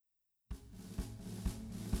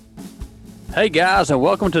Hey guys, and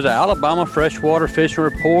welcome to the Alabama Freshwater Fishing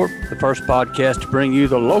Report, the first podcast to bring you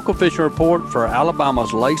the local fishing report for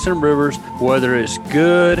Alabama's lakes and rivers, whether it's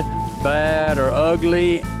good, bad, or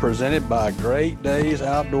ugly, presented by Great Days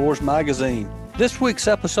Outdoors magazine. This week's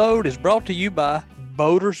episode is brought to you by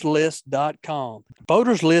BoatersList.com.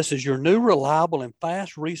 Boaters List is your new reliable and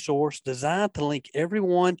fast resource designed to link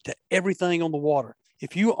everyone to everything on the water.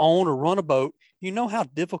 If you own or run a boat, you know how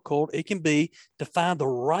difficult it can be to find the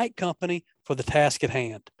right company for the task at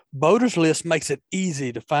hand. Boaters List makes it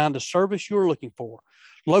easy to find the service you're looking for.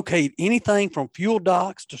 Locate anything from fuel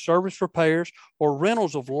docks to service repairs or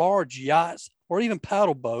rentals of large yachts or even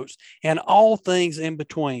paddle boats and all things in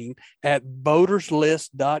between at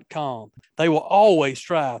BoatersList.com. They will always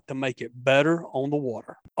strive to make it better on the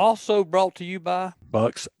water. Also brought to you by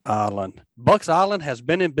Bucks Island. Bucks Island has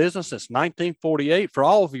been in business since 1948 for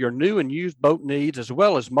all of your new and used boat needs, as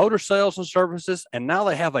well as motor sales and services, and now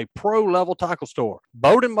they have a pro-level tackle store.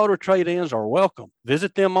 Boat and motor trade-ins are welcome.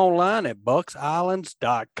 Visit them online at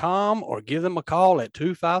bucksislands.com or give them a call at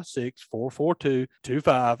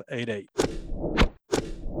 256-442-2588.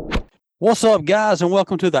 What's up, guys, and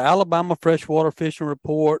welcome to the Alabama Freshwater Fishing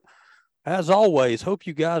Report. As always, hope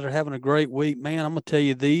you guys are having a great week. Man, I'm going to tell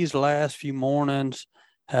you, these last few mornings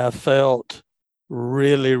have felt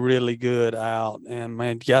really, really good out. And,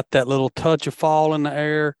 man, got that little touch of fall in the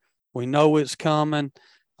air. We know it's coming.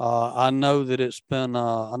 I know that it's been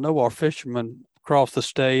I know our fishermen across the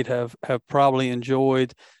state have probably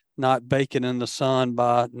enjoyed not baking in the sun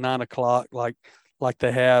by 9 o'clock like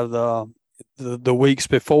they have the weeks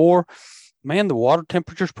before. Man, the water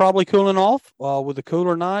temperature's probably cooling off with the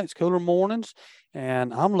cooler nights, cooler mornings,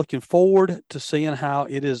 and I'm looking forward to seeing how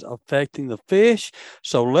it is affecting the fish.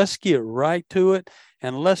 So let's get right to it,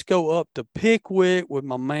 and let's go up to Pickwick with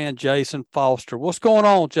my man Jason Foster. What's going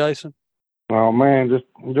on, Jason? Oh, man, just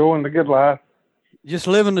enjoying the good life. Just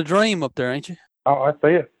living the dream up there, ain't you? Oh, that's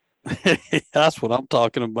it. That's what I'm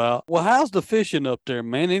talking about. Well, how's the fishing up there,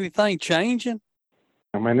 man? Anything changing?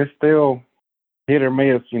 I mean, it's still hit or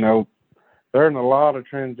miss, you know. They're in a lot of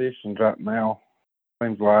transitions right now.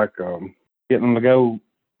 Seems like getting them to go,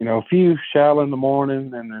 you know, a few shallow in the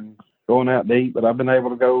morning and then going out deep. But I've been able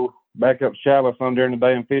to go back up shallow some during the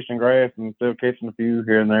day and fishing grass and still catching a few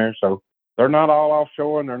here and there. So they're not all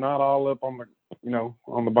offshore and they're not all up on the, you know,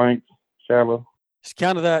 on the banks shallow. It's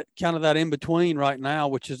kind of that in between right now,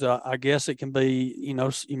 which is, I guess it can be, you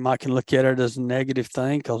know, you might can look at it as a negative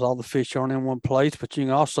thing because all the fish aren't in one place, but you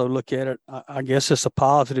can also look at it, I guess it's a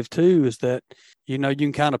positive too, is that, you know, you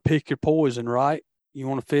can kind of pick your poison, right? You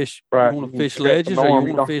want to fish, right. You want to fish ledges or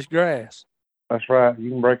you want to fish grass. That's right.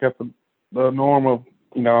 You can break up the norm of,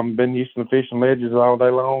 you know, I've been used to fishing ledges all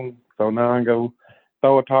day long, so now I can go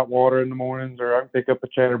throw a top water in the mornings or I can pick up a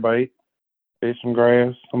chatterbait. Fish some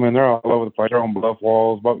grass. I mean, they're all over the place. They're on bluff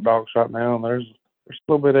walls, buck docks right now. And there's a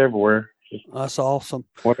little bit everywhere. Just that's awesome.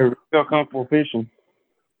 Whatever you feel comfortable fishing.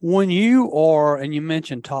 When you are, and you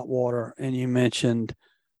mentioned top water, and you mentioned,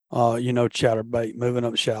 you know, chatterbait moving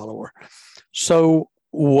up shallower. So,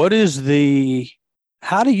 how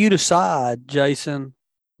do you decide, Jason,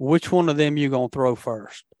 which one of them you're gonna throw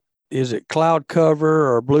first? Is it cloud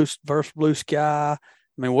cover or blue versus blue sky?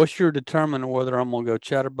 I mean, what's your determining whether I'm gonna go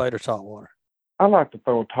chatterbait or top water? I like to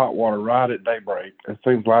throw top water right at daybreak. It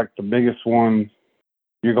seems like the biggest one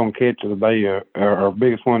you're going to catch of the day, or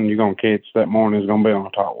biggest one you're going to catch that morning is going to be on the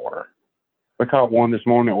top water. We caught one this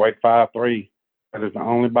morning that weighed 5'3". That is the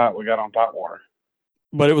only bite we got on top water.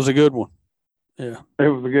 But it was a good one. Yeah. It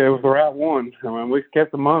was the right one. I mean, we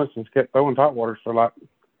kept them honest and kept throwing top water. So, like,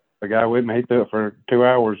 the guy with me, he threw it for 2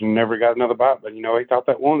 hours and never got another bite. But, you know, he caught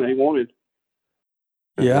that one that he wanted.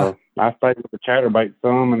 Yeah. I stayed with the chatterbait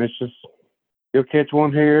some, and it's just, you'll catch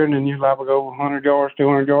one here, and then you'll liable to go 100 yards,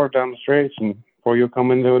 200 yards down the stretch, and before you'll come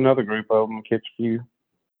into another group of them and catch a few.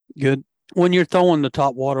 Good. When you're throwing the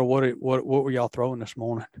top water, what were y'all throwing this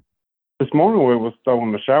morning? This morning we was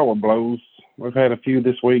throwing the shower blows. We've had a few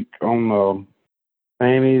this week on the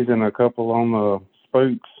Sammies and a couple on the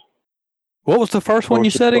spooks. What was the first one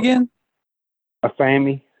you said again? A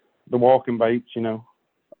Sammy, the walking baits, you know.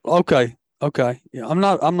 Okay. Yeah, I'm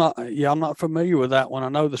not familiar with that one. I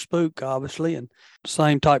know the spook, obviously, and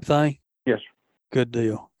same type thing. Yes. Good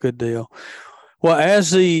deal. Well,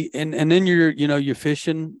 and then you're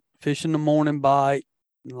fishing the morning bite.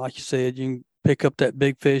 And like you said, you can pick up that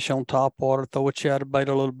big fish on top water, throw a chatterbait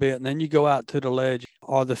a little bit, and then you go out to the ledge.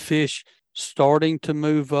 Are the fish starting to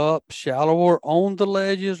move up shallower on the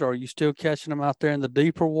ledges, or are you still catching them out there in the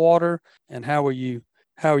deeper water? And how are you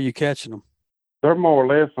catching them? They're more or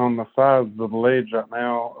less on the sides of the ledge right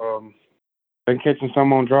now. Been catching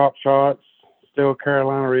some on drop shots, still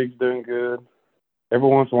Carolina rig's doing good. Every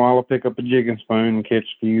once in a while, I'll pick up a jigging spoon and catch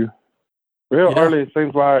a few. Real early, it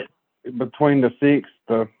seems like between the 6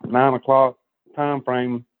 to 9 o'clock time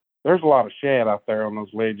frame, there's a lot of shad out there on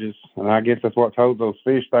those ledges, and I guess that's what holds those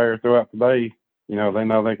fish there throughout the day. You know, they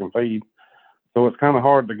know they can feed. So it's kind of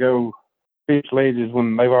hard to go fish ledges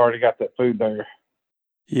when they've already got that food there.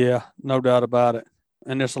 Yeah, no doubt about it.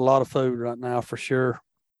 And there's a lot of food right now for sure.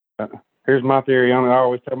 Here's my theory on it. I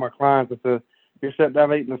always tell my clients, I said, if you're sitting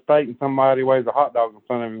down eating a steak and somebody weighs a hot dog in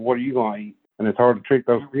front of you, what are you going to eat? And it's hard to trick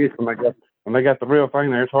those fish when they got the real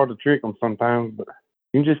thing there. It's hard to trick them sometimes, but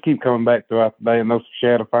you can just keep coming back throughout the day, and those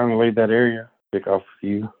shad will finally leave that area, pick off a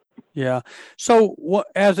few. Yeah. So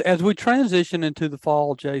as we transition into the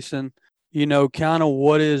fall, Jason, you know, kind of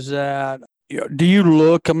what is that? Do you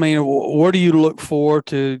look, I mean, where do you look for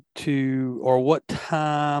to or what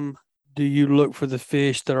time do you look for the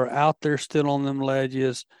fish that are out there still on them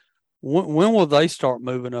ledges? When will they start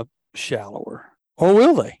moving up shallower? Or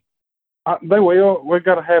will they? They will. We've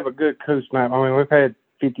got to have a good coast night. I mean, we've had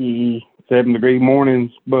 57-degree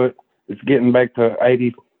mornings, but it's getting back to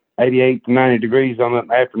 80, 88 to 90 degrees on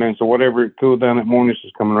that afternoon. So whatever it cooled down that morning, it's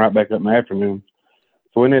just coming right back up in the afternoon.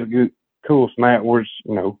 So we need a good cool snap where it's,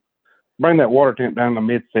 you know, bring that water temp down to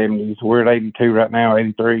mid-70s. We're at 82 right now,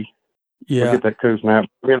 83. Yeah. We'll get that cool snap.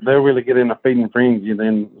 They'll really get in a feeding frenzy,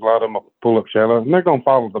 then a lot of them will pull up shallow. And they're going to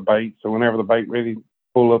follow the bait. So whenever the bait really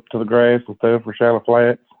pull up to the grass and stuff for shallow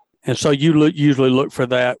flats. And so you usually look for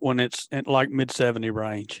that when it's in like mid-70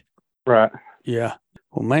 range. Right. Yeah.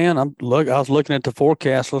 Well, man, I was looking at the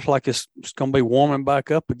forecast. Looks like it's going to be warming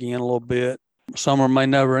back up again a little bit. Summer may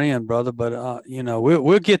never end, brother, but you know,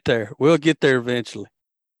 we'll get there. We'll get there eventually.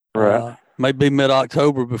 Right. Maybe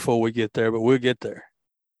mid-October before we get there, but we'll get there.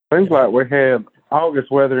 Seems like we had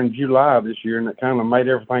August weather in July this year, and it kind of made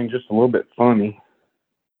everything just a little bit funny.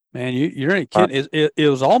 Man, you ain't kidding. It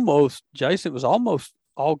was almost, Jason, it was almost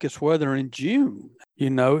August weather in June. You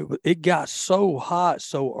know, it got so hot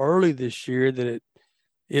so early this year that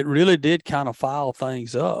it really did kind of file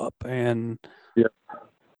things up, and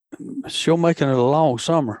still making it a long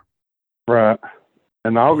summer. Right.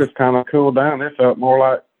 And August kind of cooled down. It felt more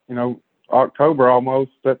like, you know, October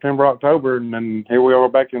almost, September, October, and then here we are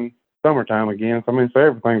back in summertime again. So, I mean, so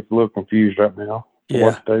everything's a little confused right now. Yeah.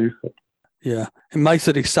 What to do. Yeah. It makes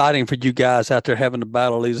it exciting for you guys out there having to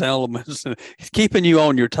battle these elements. It's keeping you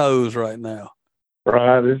on your toes right now.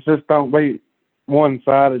 Right. It's just don't be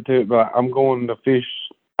one-sided to it, but I'm going to fish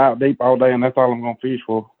out deep all day, and that's all I'm going to fish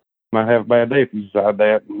for. Might have a bad day if you decide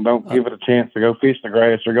that, and don't give it a chance to go fish the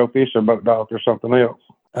grass or go fish a buck dock or something else.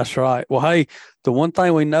 That's right. Well, hey, the one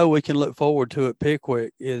thing we know we can look forward to at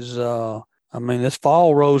Pickwick is, I mean, this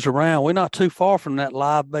fall rolls around. We're not too far from that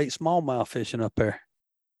live bait smallmouth fishing up there.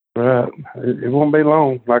 Right. It won't be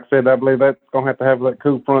long. Like I said, I believe that's going to have that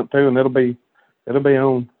cool front too, and it'll be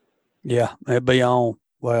on. Yeah, it'll be on.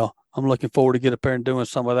 Well, I'm looking forward to get up there and doing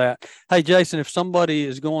some of that. Hey, Jason, if somebody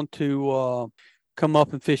is going to come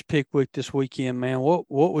up and fish Pickwick this weekend, man, what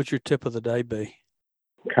would your tip of the day be?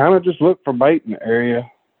 Kind of just look for bait in the area.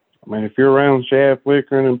 I mean, if you're around shad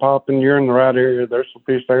flickering and popping, you're in the right area. There's some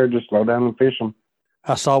fish there. Just slow down and fish them.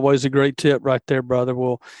 That's always a great tip right there, brother.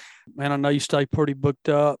 Well, man, I know you stay pretty booked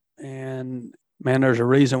up, and, man, there's a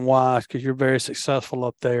reason why. It's because you're very successful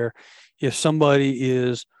up there. If somebody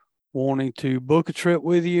is wanting to book a trip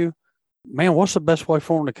with you, man, what's the best way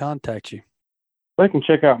for them to contact you? They can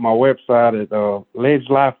check out my website at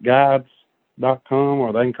ledgelifeguides.com,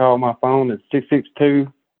 or they can call my phone at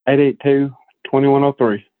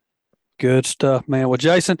 662-882-2103. Good stuff, man. Well,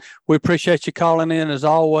 Jason, we appreciate you calling in as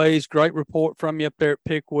always. Great report from you up there at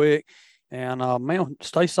Pickwick. And, man,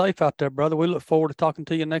 stay safe out there, brother. We look forward to talking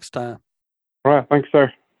to you next time. All right. Thanks,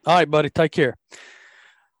 sir. All right, buddy. Take care.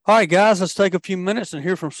 All right, guys, let's take a few minutes and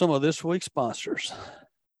hear from some of this week's sponsors.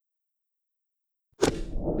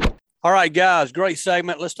 All right, guys, great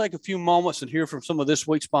segment. Let's take a few moments and hear from some of this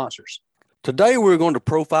week's sponsors. Today, we're going to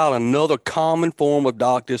profile another common form of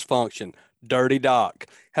dock dysfunction, dirty dock.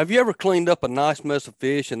 Have you ever cleaned up a nice mess of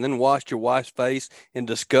fish and then washed your wife's face in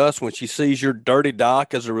disgust when she sees your dirty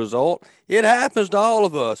dock as a result? It happens to all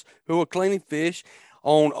of us who are cleaning fish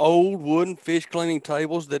on old wooden fish cleaning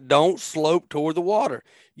tables that don't slope toward the water.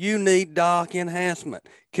 You need dock enhancement.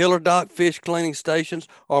 Killer Dock fish cleaning stations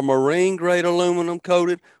are marine-grade aluminum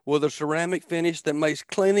coated with a ceramic finish that makes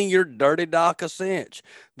cleaning your dirty dock a cinch.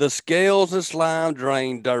 The scales and slime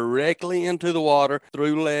drain directly into the water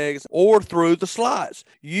through legs or through the slides.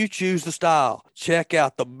 You choose the style. Check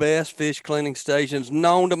out the best fish cleaning stations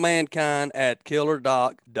known to mankind at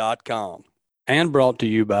killerdock.com. And brought to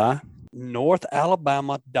you by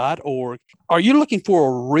NorthAlabama.org. Are you looking for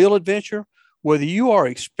a real adventure? Whether you are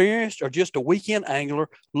experienced or just a weekend angler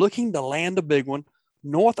looking to land a big one,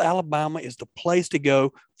 North Alabama is the place to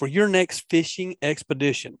go for your next fishing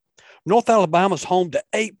expedition. North Alabama is home to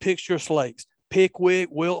 8 picturesque lakes: Pickwick,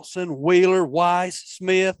 Wilson, Wheeler, Weiss,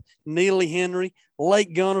 Smith, Neely Henry,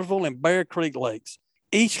 Lake Gunnersville, and Bear Creek Lakes.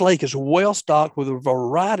 Each lake is well stocked with a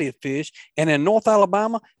variety of fish, and in North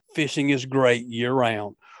Alabama, fishing is great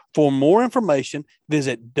year-round. For more information,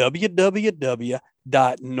 visit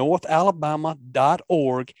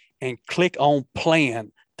www.northalabama.org and click on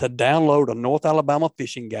Plan to download a North Alabama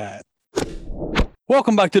fishing guide.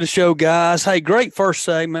 Welcome back to the show, guys. Hey, great first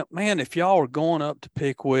segment. Man, if y'all are going up to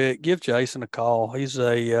Pickwick, give Jason a call. He's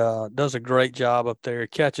does a great job up there,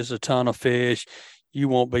 catches a ton of fish. You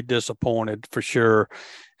won't be disappointed for sure.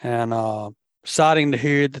 And exciting to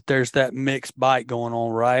hear that there's that mixed bite going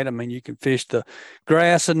on, right? I mean, you can fish the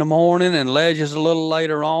grass in the morning and ledges a little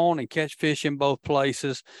later on and catch fish in both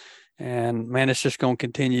places. And, man, it's just going to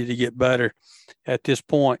continue to get better at this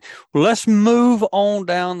point. Well, let's move on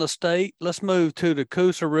down the state. Let's move to the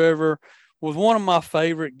Coosa River with one of my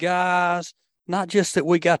favorite guys. Not just that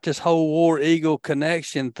we got this whole War Eagle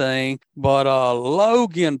connection thing, but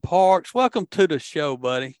Logan Parks. Welcome to the show,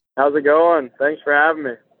 buddy. How's it going? Thanks for having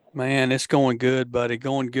me. Man, it's going good, buddy.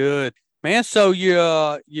 Going good. Man, so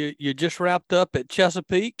you just wrapped up at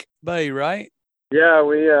Chesapeake Bay, right? Yeah,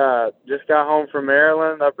 we just got home from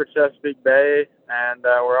Maryland, Upper Chesapeake Bay, and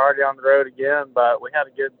we're already on the road again. But we had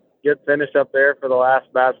a good finish up there for the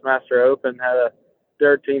last Bassmaster Open. Had a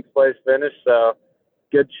 13th place finish, so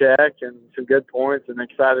good check and some good points, and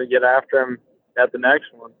excited to get after him at the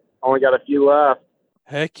next one. Only got a few left.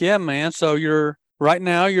 Heck yeah, man. So right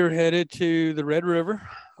now you're headed to the Red River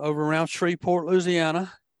over around Shreveport,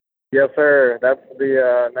 Louisiana. Yes, sir. That's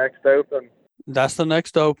the next Open. That's the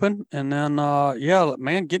next Open. And then, yeah,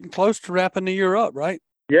 man, getting close to wrapping the year up, right?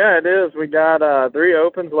 Yeah, it is. We got 3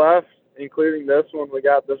 Opens left, including this one. We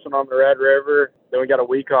got this one on the Red River. Then we got a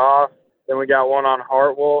week off. Then we got one on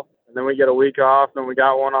Hartwell. And then we get a week off. Then we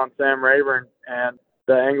got one on Sam Rayburn. And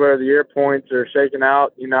the Angler of the Year points are shaking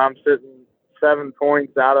out. You know, I'm sitting 7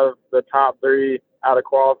 points out of the top 3 out of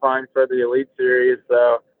qualifying for the Elite Series.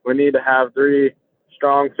 So we need to have 3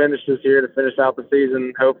 strong finishes here to finish out the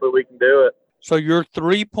season. Hopefully we can do it. So you're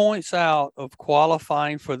 3 points out of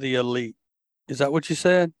qualifying for the Elite. Is that what you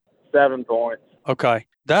said? 7 points. Okay.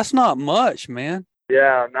 That's not much, man.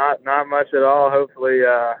 Yeah, not much at all. Hopefully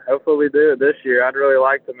we do it this year. I'd really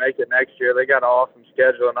like to make it next year. They got an awesome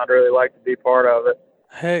schedule, and I'd really like to be part of it.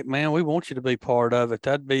 Heck, man, we want you to be part of it.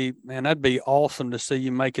 That'd be awesome to see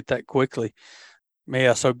you make it that quickly.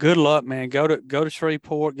 Yeah, so good luck, man. Go to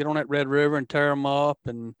Shreveport, get on that Red River and tear them up,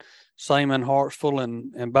 and same in Hartsville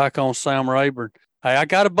and back on Sam Rayburn. Hey, I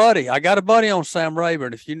got a buddy on Sam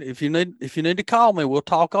Rayburn. If you need to call me, we'll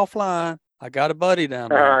talk offline. I got a buddy down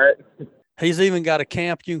there. All right. He's even got a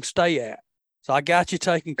camp you can stay at. So I got you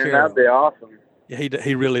taken care of. That'd be awesome. Yeah,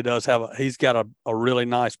 he really does he's got a really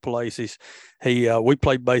nice place. We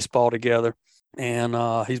played baseball together,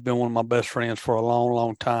 and he's been one of my best friends for a long,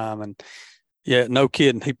 long time. And yeah, no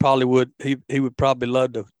kidding. He probably would. He would probably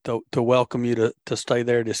love to welcome you to stay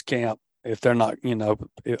there at this camp. If they're not, I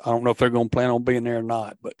don't know if they're going to plan on being there or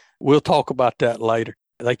not, but we'll talk about that later.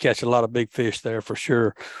 They catch a lot of big fish there for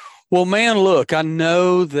sure. Well, man, look, I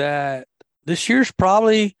know that this year's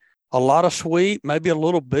probably a lot of sweet, maybe a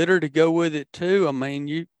little bitter to go with it too. I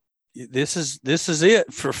mean, this is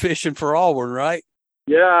it for fishing for Auburn, right?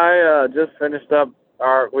 Yeah, I just finished up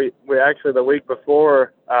we actually the week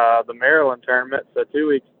before the Maryland tournament, so 3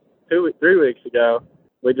 weeks ago,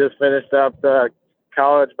 we just finished up the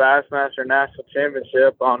College Bassmaster National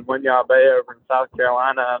Championship on Winyah Bay over in South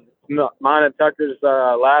Carolina. And mine and Tucker's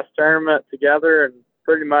last tournament together, and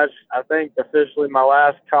pretty much, I think, officially my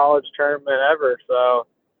last college tournament ever. So,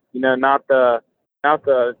 not the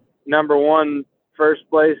number one first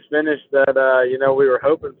place finish that we were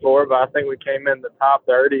hoping for, but I think we came in the top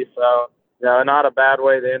 30. So, not a bad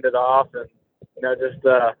way to end it off, and just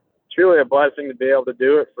truly a blessing to be able to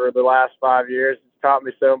do it for the last 5 years. It's taught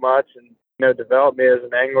me so much, and developed me as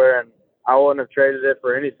an angler, and I wouldn't have traded it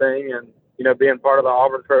for anything. And being part of the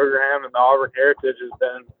Auburn program and the Auburn heritage has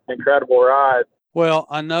been an incredible ride. Well,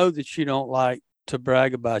 I know that you don't like to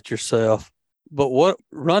brag about yourself, but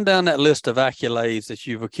run down that list of accolades that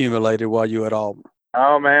you've accumulated while you were at Auburn.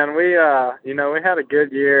 Oh man, we had a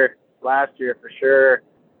good year last year for sure.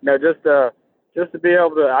 Just to be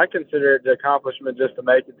able to, I consider it an accomplishment just to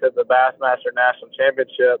make it to the Bassmaster National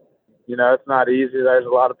Championship. It's not easy. There's a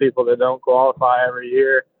lot of people that don't qualify every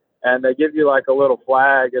year, and they give you like a little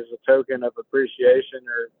flag as a token of appreciation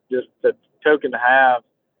or just a token to have.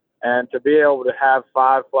 And to be able to have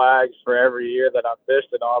 5 flags for every year that I've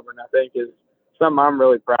fished at Auburn, I think is something I'm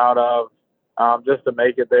really proud of, just to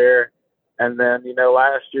make it there. And then,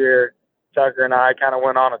 last year, Tucker and I kind of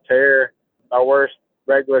went on a tear. Our worst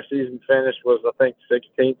regular season finish was, I think,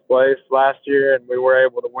 16th place last year, and we were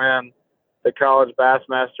able to win the College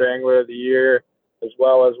Bassmaster Angler of the Year as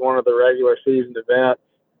well as one of the regular season events.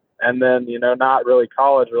 And then, not really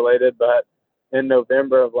college related, but in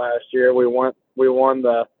November of last year, we won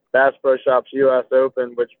the Bass Pro Shops U.S.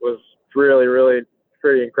 Open, which was really, really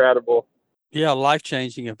pretty incredible. Yeah,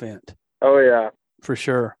 life-changing event. Oh, yeah. For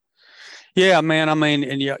sure. Yeah, man. I mean,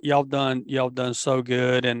 and y'all done so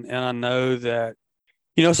good, and I know that,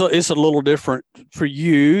 so it's a little different for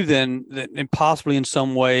you than and possibly in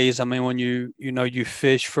some ways. I mean, when you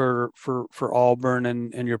fish for Auburn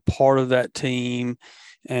and you're part of that team,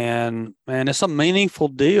 and man, it's a meaningful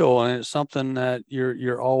deal, and it's something that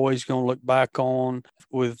you're always going to look back on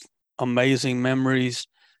with amazing memories,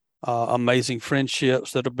 amazing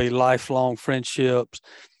friendships that'll be lifelong friendships.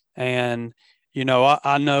 And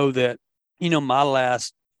I know that my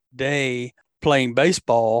last day playing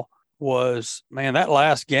baseball was, man, that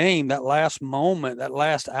last game, that last moment, that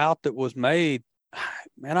last out that was made,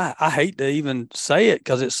 man, I hate to even say it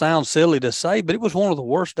because it sounds silly to say, but it was one of the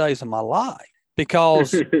worst days of my life,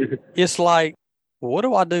 because it's like, well, what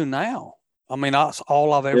do I do now? I mean,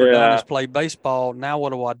 all I've ever done is play baseball. Now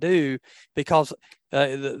what do I do? Because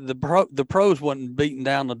the pros wasn't beating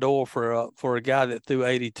down the door for a guy that threw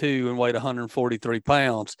 82 and weighed 143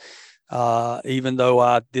 pounds, even though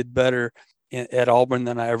I did better at Auburn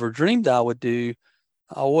than I ever dreamed I would do.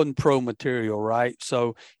 I wasn't pro material, right?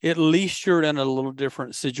 So at least you're in a little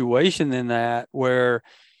different situation than that, where,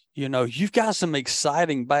 you've got some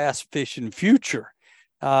exciting bass fishing future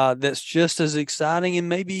that's just as exciting and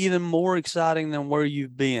maybe even more exciting than where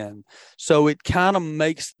you've been. So it kind of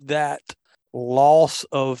makes that loss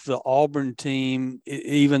of the Auburn team,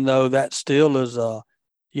 even though that still is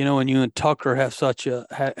and you and Tucker have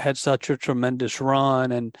had such a tremendous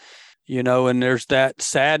run, and and there's that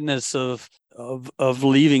sadness of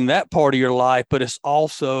leaving that part of your life, but it's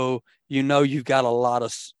also, you've got a lot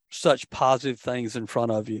of such positive things in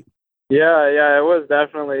front of you. Yeah, it was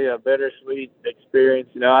definitely a bittersweet experience.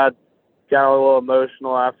 I got a little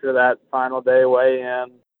emotional after that final day weigh-in.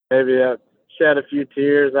 Maybe I shed a few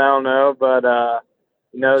tears, I don't know, but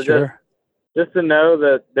Sure. just to know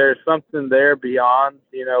that there's something there beyond,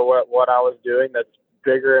 what I was doing that's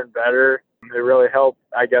bigger and better. It really helped,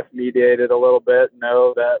 I guess, mediate it a little bit,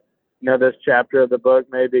 know that, this chapter of the book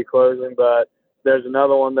may be closing, but there's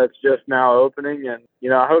another one that's just now opening. And,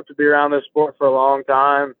 I hope to be around this sport for a long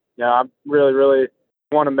time. I really, really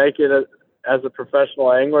want to make it as a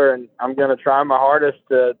professional angler, and I'm going to try my hardest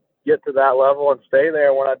to get to that level and stay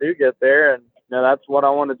there when I do get there. And, that's what I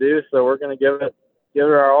want to do. So we're going to give it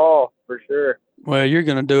our all for sure. Well, you're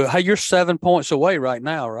going to do it. Hey, you're 7 points away right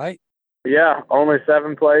now, right? Yeah, only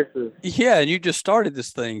 7 places. Yeah, and you just started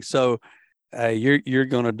this thing, so hey, you're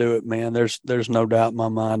going to do it, man. There's no doubt in my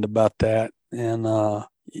mind about that, and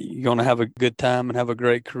you're going to have a good time and have a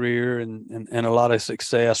great career and a lot of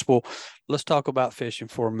success. Well, let's talk about fishing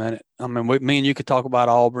for a minute. I mean, me and you could talk about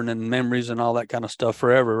Auburn and memories and all that kind of stuff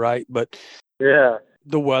forever, right? But yeah,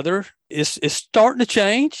 the weather is starting to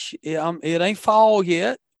change. It ain't fall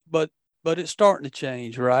yet, but it's starting to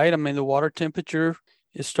change, right? I mean, the water temperature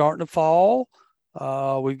is starting to fall.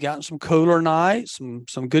 We've gotten some cooler nights,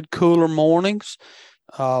 some good cooler mornings.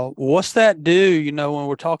 What's that do, when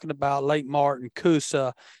we're talking about Lake Martin,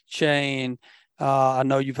 Coosa, Chain? I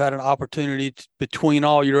know you've had an opportunity between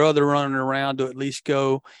all your other running around to at least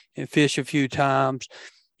go and fish a few times.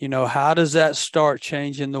 How does that start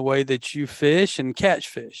changing the way that you fish and catch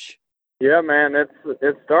fish? Yeah, man,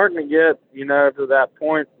 it's starting to get, to that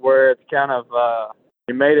point where it's kind of,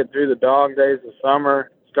 you made it through the dog days of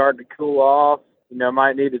summer, starting to cool off,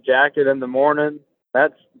 might need a jacket in the morning.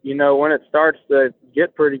 That's, when it starts to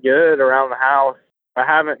get pretty good around the house. I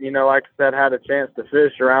haven't, like I said, had a chance to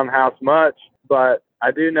fish around the house much, but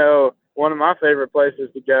I do know one of my favorite places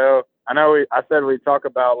to go. I know I said we'd talk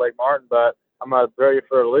about Lake Martin, but I'm going to throw you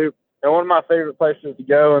for a loop. And one of my favorite places to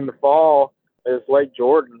go in the fall is Lake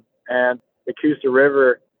Jordan and the Coosa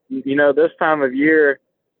River. This time of year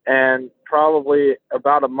and probably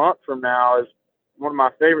about a month from now is one of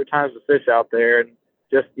my favorite times to fish out there. And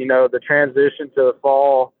just, the transition to the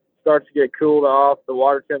fall starts to get cooled off, the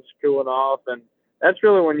water temps cooling off, and that's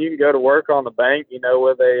really when you can go to work on the bank,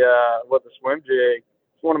 with a swim jig.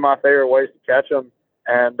 It's one of my favorite ways to catch them.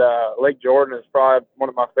 And Lake Jordan is probably one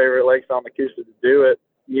of my favorite lakes on the Coosa to do it.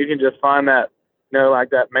 You can just find that,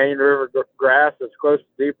 like that main river grass that's close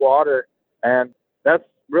to deep water. And that's,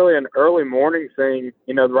 really an early morning thing,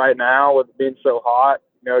 right now with it being so hot,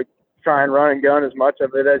 try and run and gun as much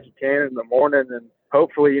of it as you can in the morning and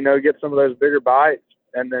hopefully, get some of those bigger bites.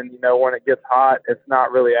 And then, when it gets hot, it's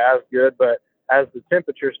not really as good. But as the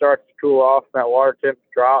temperature starts to cool off and that water temp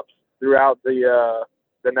drops throughout the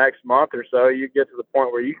next month or so, you get to the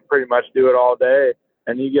point where you can pretty much do it all day.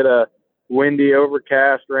 And you get a windy,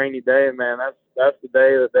 overcast, rainy day, man, that's the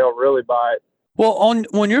day that they'll really bite. Well,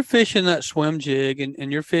 when you're fishing that swim jig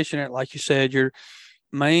and you're fishing it, like you said, your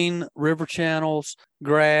main river channels,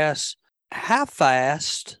 grass, how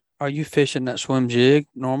fast are you fishing that swim jig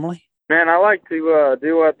normally? Man, I like to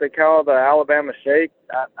do what they call the Alabama shake.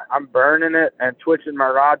 I'm burning it and twitching my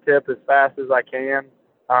rod tip as fast as I can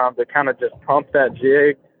to kind of just pump that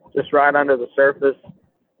jig just right under the surface,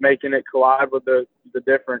 making it collide with the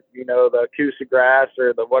different, the Coosa grass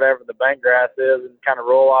or the whatever the bank grass is, and kind of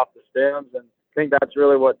roll off the stems. And I think that's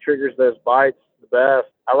really what triggers those bites the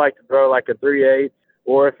best. I like to throw like a 3/8,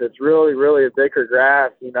 or if it's really, really a thicker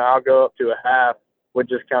grass, I'll go up to a half with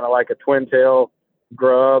just kind of like a twin tail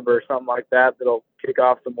grub or something like that that'll kick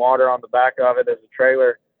off some water on the back of it as a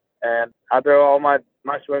trailer. And I throw all my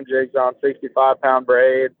swim jigs on 65-pound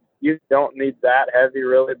braid. You don't need that heavy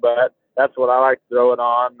really, but that's what I like to throw it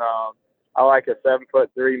on. I like a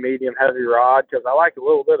 7'3" medium heavy rod because I like a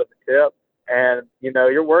little bit of the tip. And,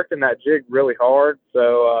 you're working that jig really hard.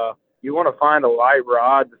 So you want to find a light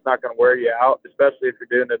rod that's not going to wear you out, especially if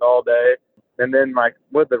you're doing it all day. And then like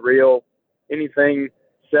with the reel, anything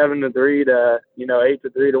 7-3 to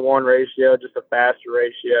 8-3 to 1 ratio, just a faster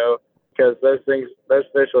ratio, because those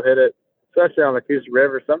fish will hit it, especially on the Coosa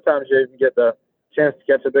River. Sometimes you even get the chance to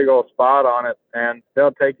catch a big old spot on it, and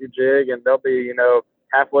they'll take your jig and they'll be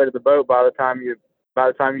halfway to the boat by the time you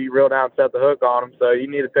reel down and set the hook on them. So you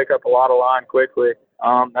need to pick up a lot of line quickly.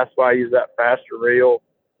 That's why I use that faster reel.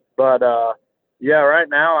 But right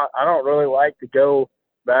now I don't really like to go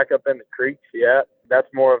back up in the creeks yet. That's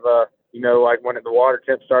more of a like when the water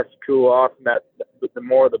temp starts to cool off, and the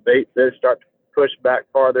more of the bait fish start to push back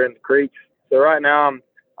farther in the creeks. So right now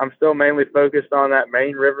I'm still mainly focused on that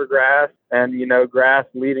main river grass and, grass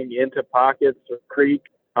leading into pockets of creek,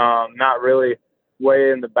 not really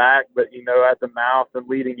way in the back, but, at the mouth and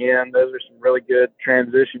leading in. Those are some really good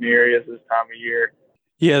transition areas this time of year.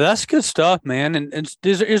 Yeah, that's good stuff, man. And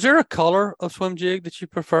is there a color of swim jig that you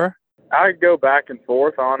prefer? I go back and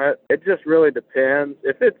forth on it. It just really depends.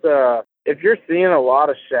 If you're seeing a lot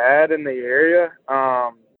of shad in the area,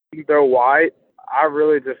 you can throw white. I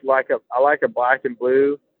really just I like a black and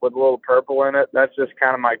blue with a little purple in it. That's just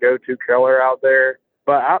kind of my go-to color out there.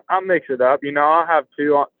 But I'll mix it up. I'll have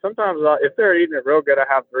two on. Sometimes if they're eating it real good, I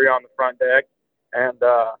have 3 on the front deck. And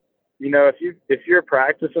if you're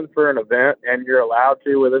practicing for an event and you're allowed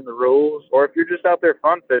to within the rules, or if you're just out there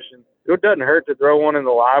fun fishing, it doesn't hurt to throw one in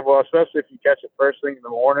the live well, especially if you catch it first thing in the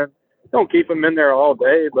morning. Don't keep them in there all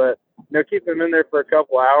day, but keep them in there for a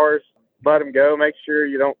couple hours. Let them go. Make sure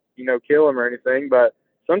you don't kill them or anything. But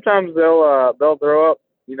sometimes they'll throw up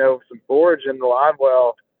some forage in the live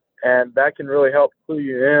well, and that can really help clue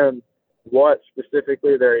you in what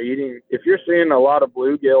specifically they're eating. If you're seeing a lot of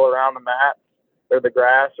bluegill around the mat or the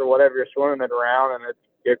grass or whatever you're swimming it around, and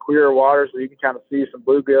it's clear water so you can kind of see some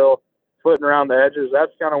bluegill flitting around the edges,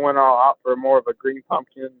 that's kind of when I'll opt for more of a green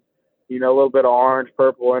pumpkin, a little bit of orange,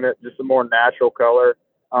 purple in it, just a more natural color.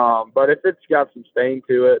 But if it's got some stain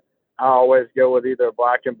to it, I always go with either a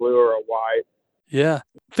black and blue or a white. Yeah.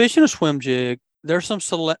 Fishing a swim jig, there's some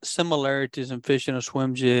similarities in fishing a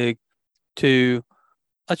swim jig to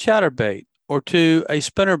a chatterbait or to a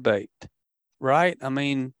spinnerbait, right? I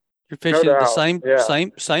mean, you're fishing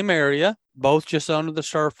the same area, both just under the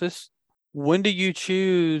surface. When do you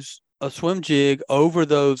choose a swim jig over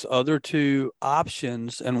those other two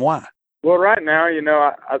options, and why? Well, right now,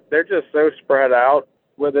 they're just so spread out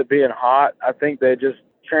with it being hot. I think they just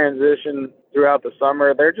transition throughout the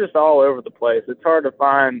summer. They're just all over the place. It's hard to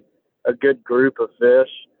find a good group of fish.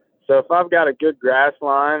 So if I've got a good grass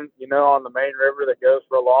line, on the main river that goes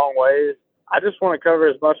for a long ways, I just want to cover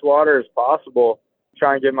as much water as possible,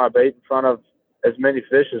 try and get my bait in front of as many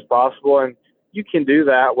fish as possible. And you can do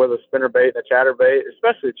that with a spinnerbait and a chatterbait,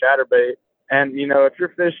 especially a chatterbait. And, if you're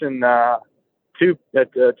fishing a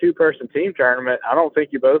two-person team tournament, I don't think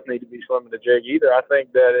you both need to be swimming the jig either. I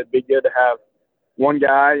think that it'd be good to have one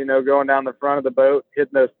guy, going down the front of the boat,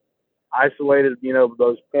 hitting those isolated,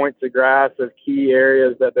 those points of grass, those key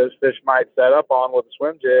areas that those fish might set up on with a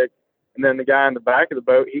swim jig. And then the guy in the back of the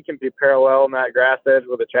boat, he can be parallel in that grass edge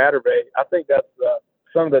with a chatterbait. I think that's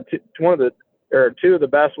two of the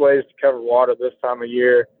best ways to cover water this time of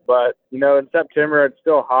year. But, in September, it's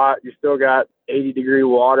still hot. You still got 80-degree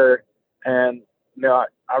water. And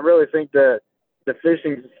I really think that the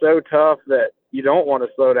fishing is so tough that you don't want to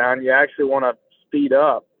slow down. You actually want to speed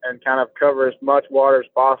up and kind of cover as much water as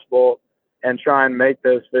possible and try and make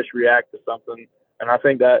those fish react to something. And I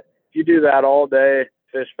think that if you do that all day,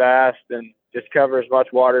 fish fast and just cover as much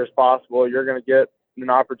water as possible, you're going to get an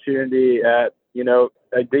opportunity at,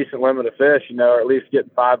 a decent limit of fish, or at least getting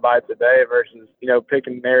 5 bites a day versus,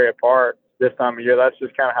 picking an area apart this time of year. That's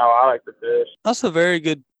just kind of how I like to fish. That's a very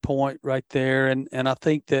good point right there. And I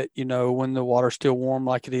think that, when the water's still warm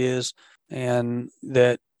like it is, and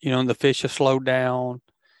that, the fish have slowed down,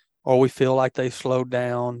 or we feel like they've slowed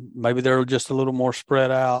down, maybe they're just a little more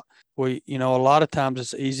spread out. A lot of times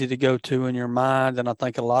it's easy to go to in your mind. And I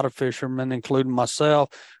think a lot of fishermen, including myself,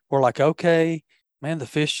 were like, okay, man, the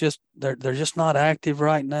fish they're just not active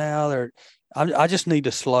right now. I just need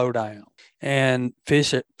to slow down and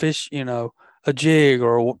fish, a jig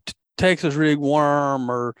or a Texas rig worm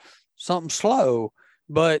or something slow.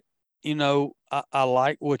 But, I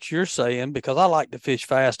like what you're saying because I like to fish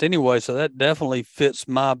fast anyway. So that definitely fits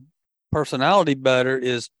my personality better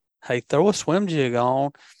is, hey, throw a swim jig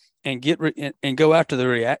on and and go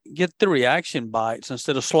after get the reaction bites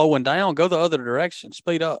instead of slowing down, go the other direction,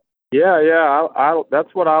 speed up. Yeah. I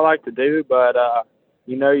that's what I like to do. But,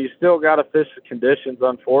 you still got to fish the conditions,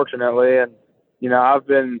 unfortunately. And, I've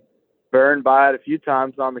been burned by it a few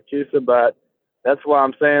times on the Coosa, but that's what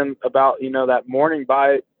I'm saying about, that morning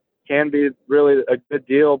bite can be really a good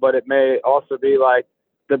deal, but it may also be like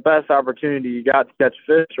the best opportunity you got to catch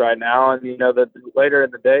fish right now. And, that later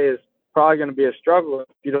in the day is probably going to be a struggle if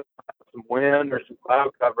you don't have some wind or some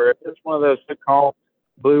cloud cover. If it's one of those calm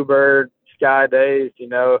bluebird sky days, you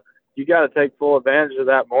got to take full advantage of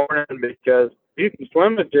that morning because you can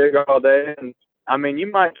swim a jig all day. And,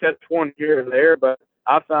 you might catch one here or there, but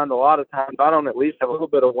I found a lot of times I don't at least have a little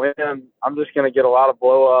bit of wind, I'm just going to get a lot of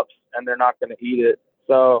blow-ups and they're not going to eat it.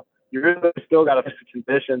 So you really still got to fish the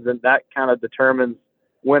conditions, and that kind of determines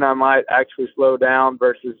when I might actually slow down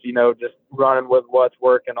versus, just running with what's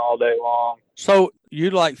working all day long. So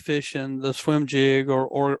you like fishing the swim jig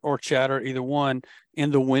or chatter, either one,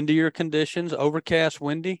 in the windier conditions, overcast,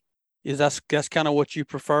 windy? That's kind of what you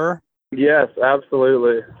prefer? Yes,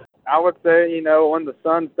 absolutely. I would say, when the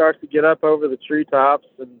sun starts to get up over the treetops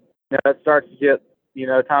and it starts to get,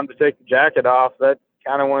 time to take the jacket off, that's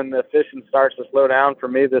kind of when the fishing starts to slow down for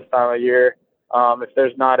me this time of year, if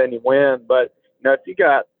there's not any wind. But, if you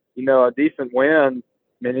got, a decent wind,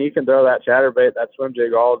 you can throw that chatterbait, that swim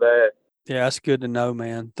jig all day. Yeah, that's good to know,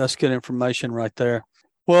 man. That's good information right there.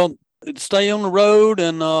 Well, stay on the road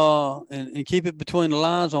and keep it between the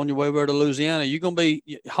lines on your way over to Louisiana. You're going to be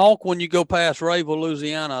honk when you go past Rayville,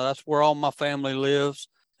 Louisiana. That's where all my family lives.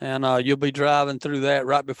 And you'll be driving through that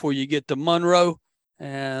right before you get to Monroe.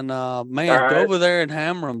 And, man, right. Go over there and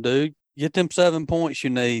hammer them, dude. Get them 7 points you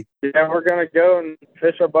need. Yeah, we're going to go and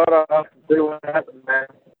fish our butt off and see what happens, man.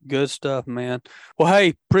 Good stuff, man. Well,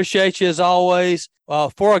 hey, appreciate you as always.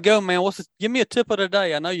 Before I go, man, give me a tip of the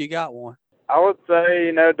day. I know you got one. I would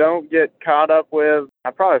say, don't get caught up with,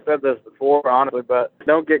 I probably said this before, honestly, but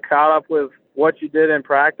don't get caught up with what you did in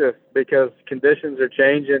practice because conditions are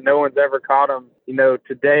changing. No one's ever caught them,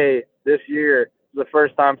 today, this year. It's the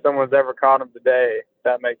first time someone's ever caught them today, if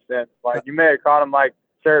that makes sense. Like, you may have caught them like a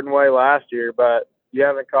certain way last year, but you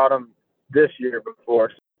haven't caught them this year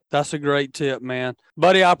before. That's a great tip, man.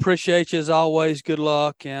 Buddy, I appreciate you as always. Good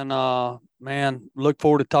luck. And, man, look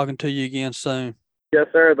forward to talking to you again soon. Yes,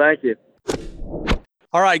 sir. Thank you.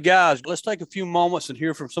 All right, guys, let's take a few moments and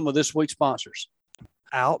hear from some of this week's sponsors.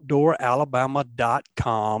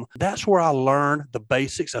 OutdoorAlabama.com. That's where I learned the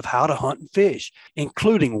basics of how to hunt and fish,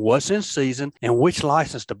 including what's in season and which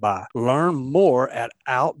license to buy. Learn more at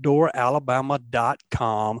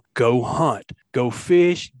OutdoorAlabama.com. Go hunt, go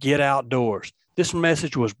fish, get outdoors. This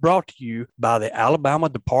message was brought to you by the Alabama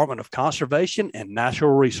Department of Conservation and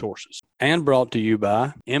Natural Resources and brought to you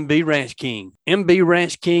by MB Ranch King. MB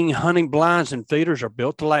Ranch King hunting blinds and feeders are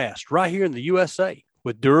built to last right here in the USA.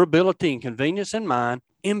 With durability and convenience in mind,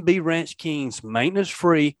 MB Ranch King's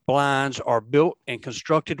maintenance-free blinds are built and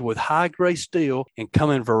constructed with high-grade steel and come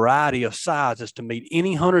in a variety of sizes to meet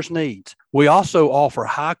any hunter's needs. We also offer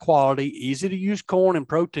high-quality, easy-to-use corn and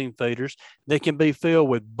protein feeders that can be filled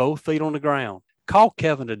with both feet on the ground. Call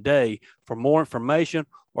Kevin today for more information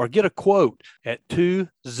or get a quote at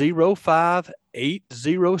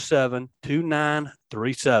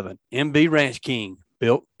 205-807-2937. MB Ranch King.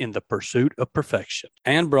 Built in the pursuit of perfection.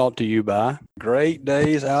 And brought to you by Great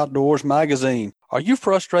Days Outdoors Magazine. Are you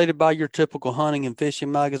frustrated by your typical hunting and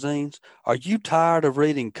fishing magazines? Are you tired of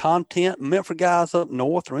reading content meant for guys up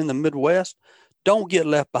north or in the Midwest? Don't get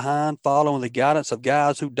left behind following the guidance of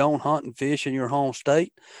guys who don't hunt and fish in your home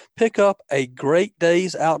state. Pick up a Great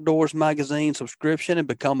Days Outdoors magazine subscription and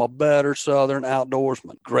become a better Southern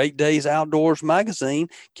outdoorsman. Great Days Outdoors magazine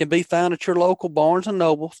can be found at your local Barnes &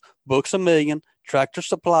 Nobles, Books A Million, Tractor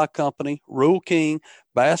Supply Company, Rural King,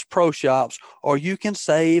 Bass Pro Shops, or you can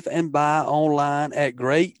save and buy online at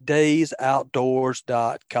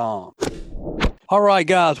greatdaysoutdoors.com. All right,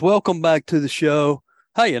 guys, welcome back to the show.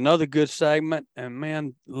 Hey, another good segment, and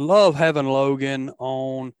man, love having Logan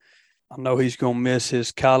on. I know he's going to miss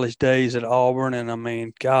his college days at Auburn, and I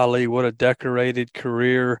mean, golly, what a decorated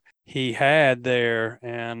career he had there.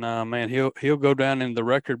 And man, he'll go down in the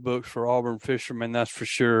record books for Auburn fishermen, that's for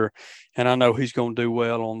sure. And I know he's going to do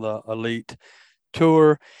well on the Elite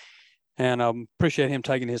Tour, and I appreciate him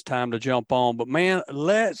taking his time to jump on. But man,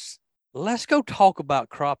 let's go talk about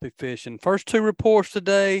crappie fishing. First two reports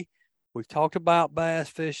today. We've talked about bass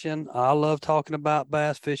fishing. I love talking about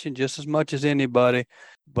bass fishing just as much as anybody.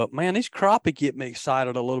 But, man, these crappie get me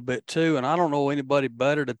excited a little bit too, and I don't know anybody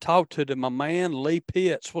better to talk to than my man, Lee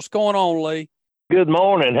Pitts. What's going on, Lee? Good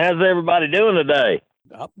morning. How's everybody doing today?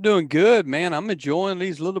 I'm doing good, man. I'm enjoying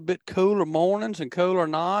these little bit cooler mornings and cooler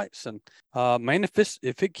nights. And, man, if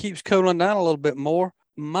it keeps cooling down a little bit more,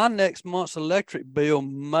 my next month's electric bill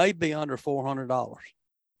may be under $400.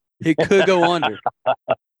 It could go under.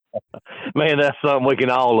 Man, that's something we can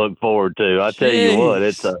all look forward to. I tell you what,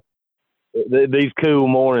 it's these cool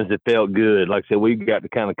mornings, it felt good. Like I said, we got to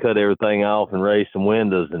kind of cut everything off and raise some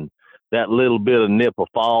windows, and that little bit of nip of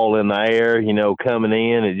fall in the air, coming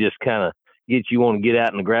in, it just kind of gets you want to get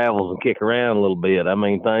out in the gravels and kick around a little bit. I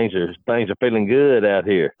mean, things are feeling good out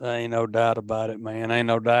here. Ain't no doubt about it, man. Ain't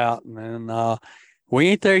no doubt. And we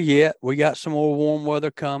ain't there yet. We got some more warm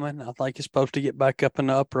weather coming. I think it's supposed to get back up in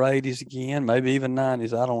the upper 80s again, maybe even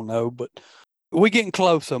 90s. I don't know, but we're getting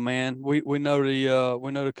closer, man. We know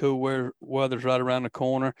the cool weather's right around the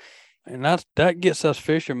corner, and that gets us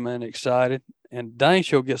fishermen excited, and dang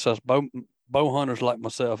sure gets us bow hunters like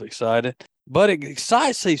myself excited. But it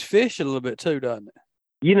excites these fish a little bit too, doesn't it?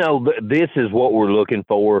 This is what we're looking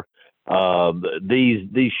for.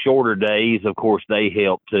 These shorter days, of course, they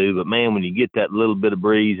help too. But man, when you get that little bit of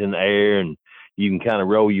breeze in the air and you can kind of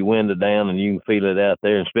roll your window down and you can feel it out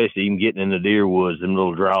there, especially even getting in the deer woods and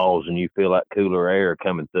little draws, and you feel that cooler air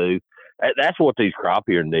coming through. That's what these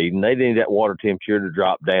crappie are needing. They need that water temperature to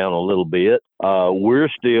drop down a little bit. We're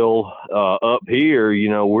still up here.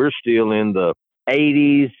 We're still in the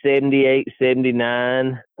 80s, 78,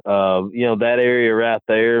 79, that area right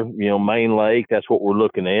there, Main Lake, that's what we're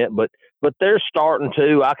looking at. But they're starting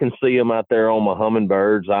to, I can see them out there on my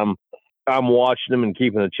hummingbirds. I'm watching them and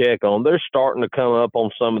keeping a check on. They're starting to come up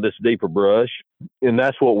on some of this deeper brush, and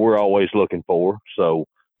that's what we're always looking for. So,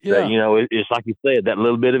 yeah. It's like you said, that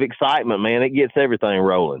little bit of excitement, man, it gets everything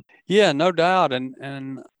rolling. Yeah, no doubt.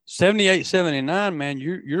 And 78, 79, man,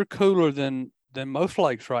 you're cooler than most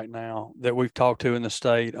lakes right now that we've talked to in the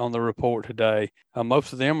state on the report today.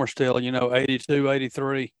 Most of them are still, 82,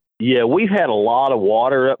 83. Yeah, we've had a lot of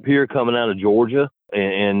water up here coming out of Georgia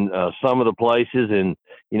and some of the places. And,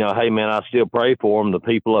 hey, man, I still pray for them. The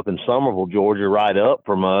people up in Summerville, Georgia, right up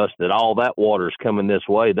from us, that all that water's coming this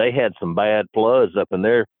way. They had some bad floods up in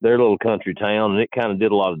their little country town, and it kind of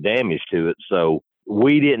did a lot of damage to it. So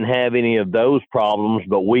we didn't have any of those problems,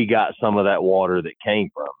 but we got some of that water that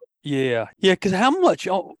came from it. Yeah. Because how much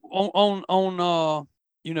on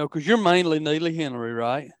because you're mainly Neely Henry,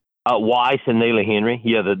 right? Weiss and Neely Henry.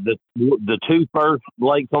 Yeah, the two first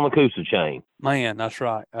lakes on the Coosa chain. Man, that's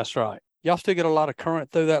right. Y'all still get a lot of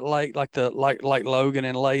current through that lake, like Logan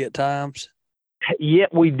and Lay at times? Yeah,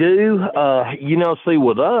 we do. See,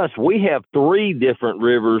 with us, we have three different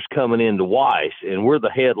rivers coming into Weiss, and we're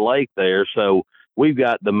the head lake there. So we've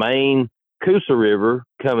got the main Coosa River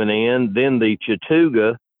coming in, then the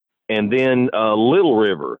Chattooga, and then Little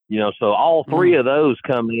River. So all three of those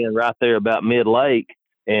come in right there about mid-lake.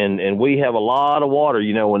 And we have a lot of water,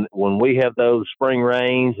 when we have those spring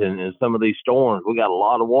rains and some of these storms, we got a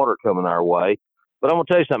lot of water coming our way. But I'm going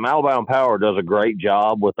to tell you something, Alabama Power does a great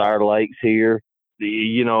job with our lakes here.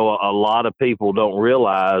 A lot of people don't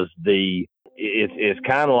realize it's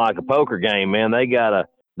kind of like a poker game, man. They gotta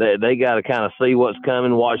kind of see what's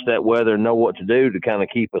coming, watch that weather, and know what to do to kind of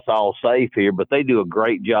keep us all safe here. But they do a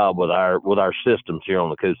great job with our systems here on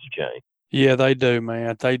the Coosa chain. Yeah, they do,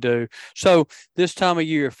 man. They do. So this time of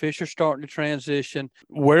year, fish are starting to transition.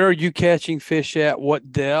 Where are you catching fish at?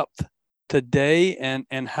 What depth today?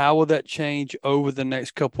 And how will that change over the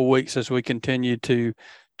next couple of weeks as we continue to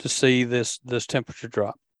see this temperature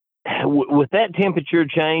drop? with that temperature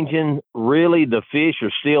changing, really the fish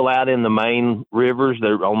are still out in the main rivers.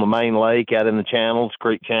 They're on the main lake, out in the channels,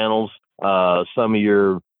 creek channels. Some of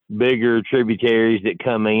your bigger tributaries that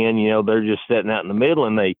come in, they're just sitting out in the middle.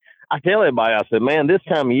 And I tell everybody, I said, man, this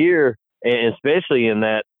time of year, and especially in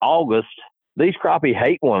that August, these crappie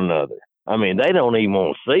hate one another. I mean, they don't even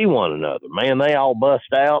want to see one another. Man, they all bust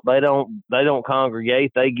out. They don't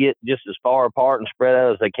congregate. They get just as far apart and spread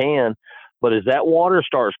out as they can. But as that water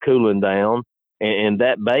starts cooling down and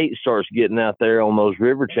that bait starts getting out there on those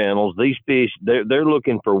river channels, these fish, they're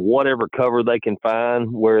looking for whatever cover they can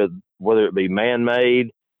find, whether it be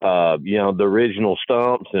man-made, the original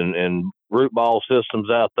stumps and root ball systems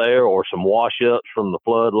out there, or some wash-ups from the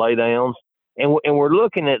flood laydowns. And we're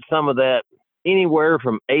looking at some of that anywhere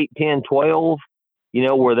from 8, 10, 12,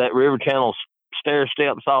 where that river channel stair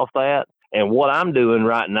steps off that. And what I'm doing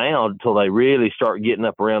right now until they really start getting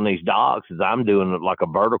up around these docks is I'm doing it like a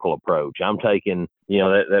vertical approach. I'm taking,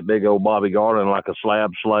 that big old Bobby Garland, like a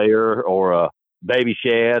slab slayer or a baby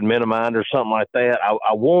shad, minimind or something like that.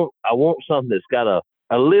 I want something that's got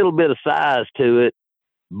a little bit of size to it,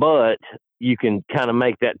 but you can kind of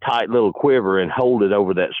make that tight little quiver and hold it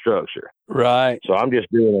over that structure. Right. So I'm just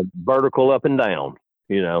doing a vertical up and down,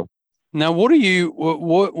 Now, what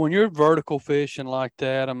when you're vertical fishing like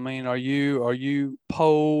that? I mean, are you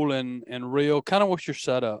pole and reel? Kind of what's your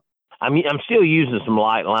setup? I mean, I'm still using some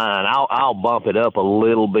light line. I'll bump it up a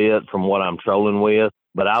little bit from what I'm trolling with,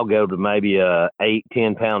 but I'll go to maybe a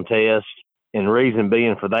 8-10 pound test. And the reason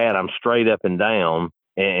being for that, I'm straight up and down,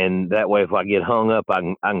 and that way, if I get hung up, I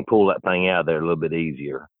can pull that thing out of there a little bit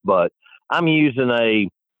easier. But I'm using a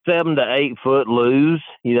 7 to 8 foot lose,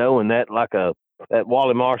 and that like that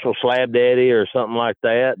Wally Marshall Slab Daddy or something like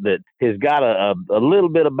that has got a little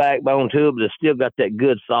bit of backbone to it, but it's still got that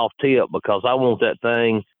good soft tip, because I want that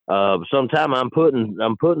thing. Sometime I'm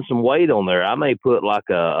putting some weight on there. I may put like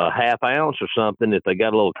a half ounce or something if they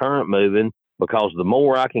got a little current moving, because the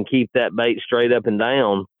more I can keep that bait straight up and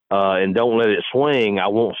down and don't let it swing, I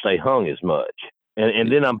won't stay hung as much.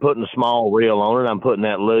 And then I'm putting a small reel on it. I'm putting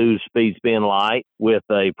that loose speed spin light with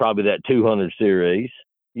probably that 200 series.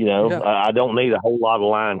 I don't need a whole lot of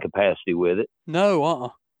line capacity with it.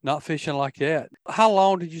 No, not fishing like that. How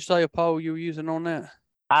long did you say a pole you were using on that?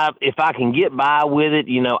 If I can get by with it,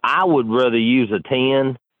 I would rather use a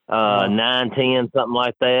 10, 9, 10, something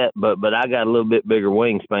like that. But I got a little bit bigger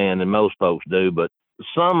wingspan than most folks do. But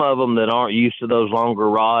some of them that aren't used to those longer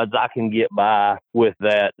rods, I can get by with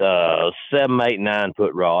that 7, 8, 9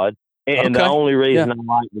 foot rod. And the only reason I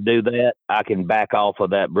like to do that, I can back off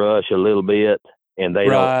of that brush a little bit, and they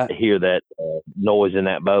don't hear that noise in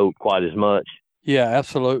that boat quite as much. Yeah,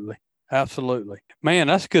 absolutely. Absolutely. Man,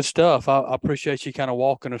 that's good stuff. I appreciate you kind of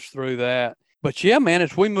walking us through that. But yeah, man,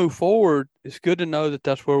 as we move forward, it's good to know that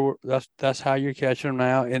that's how you're catching them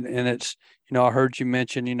now. And it's, I heard you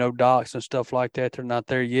mention, docks and stuff like that. They're not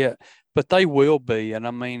there yet, but they will be. And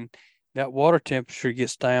I mean, that water temperature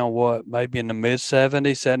gets down, maybe in the mid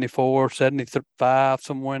 70s, 74, 75,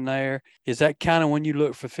 somewhere in there. Is that kind of when you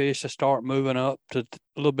look for fish to start moving up to a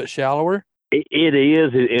little bit shallower? It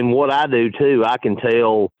is. And what I do too, I can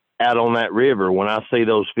tell out on that river when I see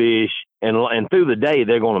those fish, and through the day,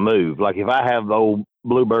 they're going to move. Like if I have the old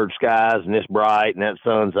bluebird skies and it's bright and that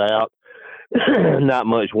sun's out, not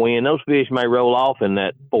much wind, those fish may roll off in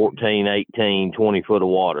that 14, 18, 20 foot of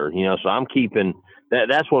water, so I'm keeping that.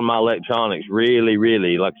 That's when my electronics really,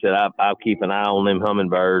 really, like I said, I'll keep an eye on them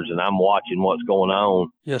hummingbirds, and I'm watching what's going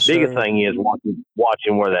on. Yes, Biggest thing is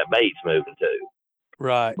watching where that bait's moving to.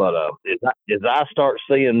 Right. But as I start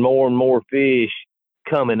seeing more and more fish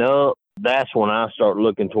coming up, that's when I start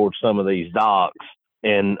looking towards some of these docks.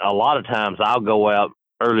 And a lot of times I'll go out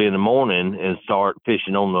early in the morning and start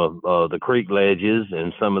fishing on the creek ledges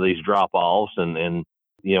and some of these drop offs and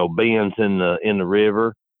bends in the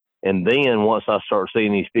river. And then once I start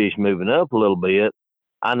seeing these fish moving up a little bit,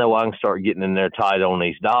 I know I can start getting in there tight on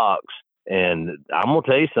these docks. And I'm going to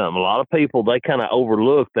tell you something. A lot of people, they kind of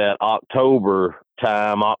overlook that October,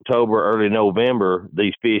 early November,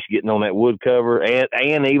 these fish getting on that wood cover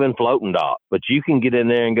and even floating dock. But you can get in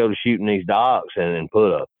there and go to shooting these docks and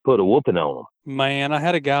put a whooping on them. Man, I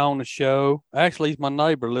had a guy on the show. Actually, he's my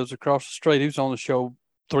neighbor, lives across the street. He was on the show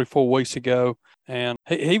 3-4 weeks ago. And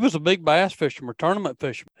he was a big bass fisherman, tournament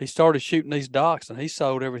fisherman. He started shooting these docks, and he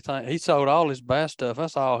sold everything. He sold all his bass stuff.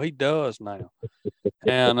 That's all he does now.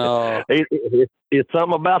 And it's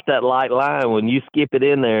something about that light line. When you skip it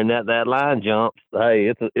in there and that line jumps,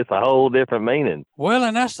 hey, it's a whole different meaning. Well,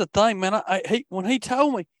 and that's the thing, man. When he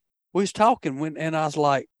told me, we was talking, and I was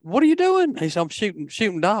like, "What are you doing?" He said, "I'm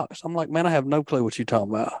shooting docks." I'm like, "Man, I have no clue what you're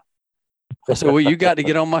talking about." I said, well, you got to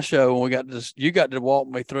get on my show, and you got to walk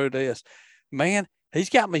me through this. Man, he's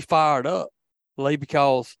got me fired up, Lee,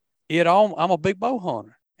 because I'm a big bow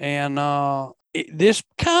hunter. And this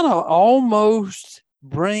kind of almost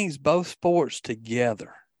brings both sports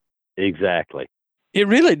together. Exactly. It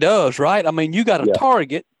really does, right? I mean, you got a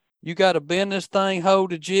target. You got to bend this thing,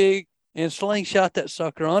 hold the jig, and slingshot that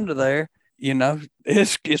sucker under there. You know,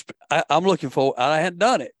 I'm looking for. I hadn't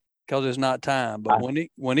done it because it's not time. But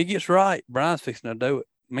when he gets right, Brian's fixing to do it.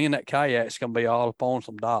 Me and that kayak's gonna be all up on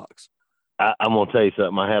some docks. I'm gonna tell you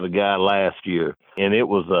something. I had a guy last year, and it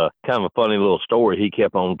was a kind of a funny little story. He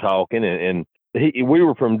kept on talking, and we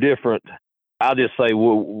were from different. I'll just say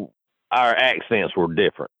our accents were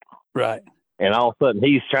different. Right. And all of a sudden,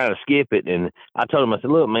 he's trying to skip it. And I told him, I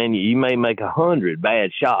said, look, man, you may make 100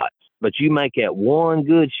 bad shots, but you make that one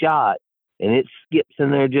good shot, and it skips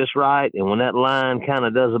in there just right. And when that line kind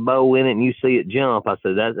of does a bow in it and you see it jump, I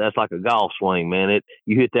said, that's like a golf swing, man.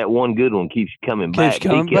 You hit that one good one, keeps you coming back. He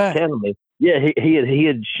kept telling me, yeah,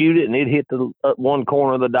 he'd shoot it, and it'd hit the one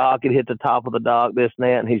corner of the dock, it'd hit the top of the dock, this and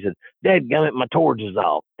that. And he said, dadgummit, my torch is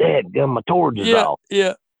off. Dadgummit, my torch is off.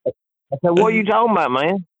 Yeah. I said, what are you talking about,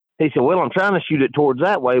 man? He said, well, I'm trying to shoot it towards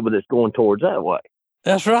that way, but it's going towards that way.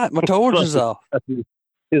 That's right. My torch is off.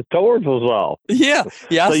 His torch was off. Yeah.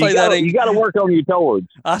 I so say that. You got to work on your torch.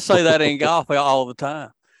 I say that in golf all the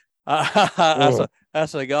time.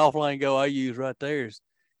 That's a golf lingo I use right there.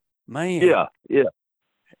 Man. Yeah.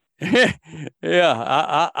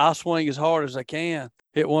 Yeah. I swing as hard as I can.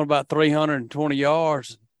 Hit one about 320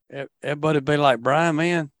 yards. Everybody'd be like, Brian,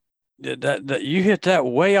 man, that you hit that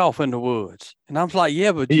way off in the woods. And I'm like,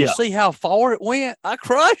 yeah, but you see how far it went? I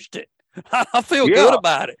crushed it. I feel good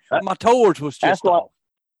about it. My torch was just off.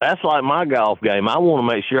 That's like my golf game. I want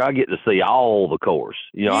to make sure I get to see all the course.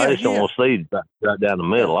 I just don't want to see right down the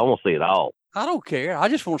middle. I want to see it all. I don't care. I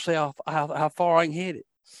just want to see how far I can hit it.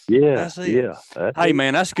 Yeah, that's it. Hey,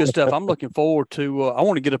 man, that's good stuff. I'm looking forward to. I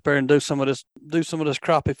want to get up there and do some of this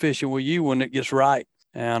crappie fishing with you when it gets right.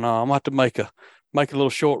 And I'm gonna have to make a little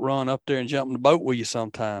short run up there and jump in the boat with you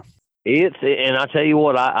sometime. And I tell you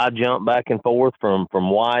what, I jump back and forth from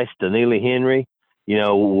Weiss to Neely Henry.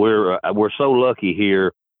 We're so lucky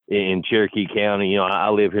here in Cherokee County. I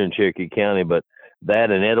live here in Cherokee County, but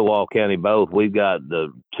that and Etowah County both, we've got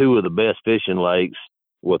the two of the best fishing lakes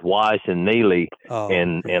with Weiss and Neely.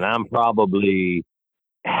 And I'm probably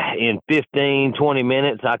in 15, 20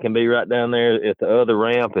 minutes, I can be right down there at the other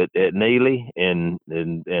ramp at Neely and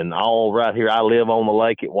all right here. I live on the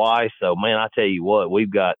lake at Weiss. So, man, I tell you what,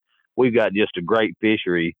 we've got just a great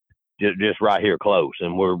fishery just right here close,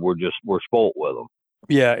 and we're spoilt with them.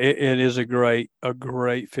 Yeah, it is a great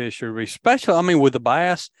fishery, especially, with the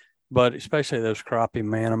bass, but especially those crappie,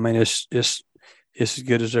 man. It's as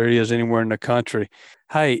good as there is anywhere in the country.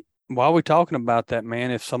 Hey, while we're talking about that,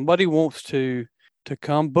 man, if somebody wants to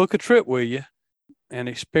come book a trip with you and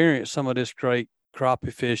experience some of this great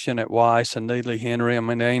crappie fishing at Weiss and Neely Henry,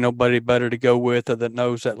 there ain't nobody better to go with or that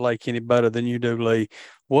knows that lake any better than you do, Lee.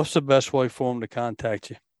 What's the best way for them to contact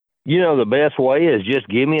you? The best way is just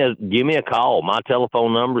give me a call. My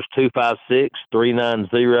telephone number is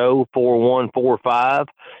 256-390-4145.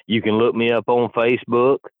 You can look me up on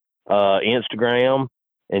Facebook, Instagram,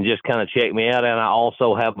 and just kind of check me out. And I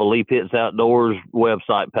also have a Lee Pitts Outdoors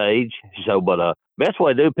website page. So, but best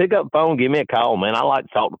way to do, pick up the phone, give me a call, man. I like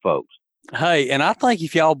to talk to folks. Hey, and I think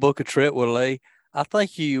if y'all book a trip with Lee, I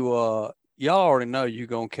think y'all already know you're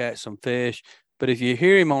going to catch some fish. But if you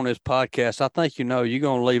hear him on this podcast, I think you're going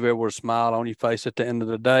to leave there with a smile on your face at the end of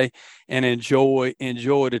the day and enjoy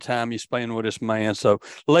the time you spend with this man. So,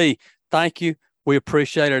 Lee, thank you. We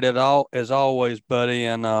appreciate it as always, buddy.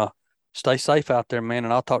 And stay safe out there, man.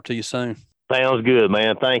 And I'll talk to you soon. Sounds good,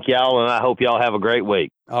 man. Thank y'all, and I hope y'all have a great week.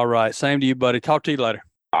 All right. Same to you, buddy. Talk to you later.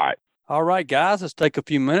 All right. All right, guys. Let's take a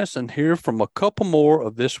few minutes and hear from a couple more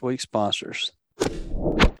of this week's sponsors.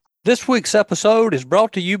 This week's episode is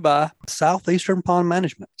brought to you by Southeastern Pond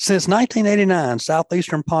Management. Since 1989,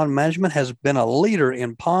 Southeastern Pond Management has been a leader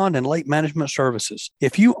in pond and lake management services.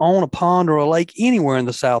 If you own a pond or a lake anywhere in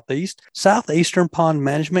the Southeast, Southeastern Pond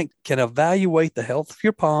Management can evaluate the health of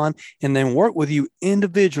your pond and then work with you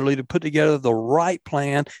individually to put together the right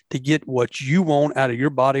plan to get what you want out of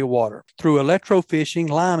your body of water. Through electrofishing,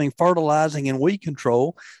 liming, fertilizing, and weed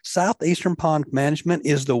control, Southeastern Pond Management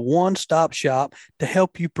is the one-stop shop to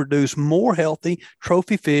help you produce more healthy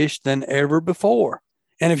trophy fish than ever before.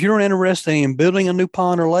 And if you're interested in building a new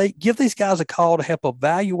pond or lake, give these guys a call to help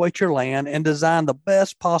evaluate your land and design the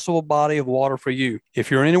best possible body of water for you.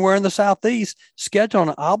 If you're anywhere in the Southeast, schedule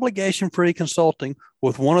an obligation-free consulting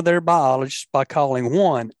with one of their biologists by calling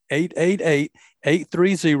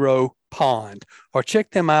 1-888-830 Pond, or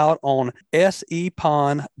check them out on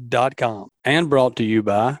sepond.com. And brought to you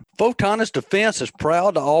by Photonus Defense is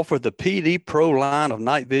proud to offer the PD Pro line of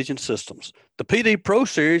night vision systems. The PD Pro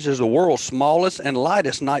series is the world's smallest and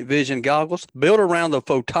lightest night vision goggles built around the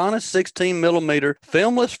Photonus 16mm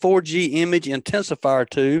filmless 4G image intensifier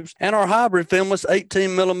tubes and our hybrid filmless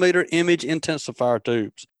 18mm image intensifier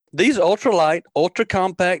tubes. These ultralight,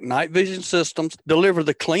 ultra-compact night vision systems deliver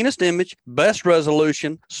the cleanest image, best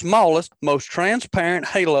resolution, smallest, most transparent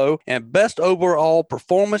halo, and best overall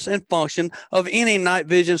performance and function of any night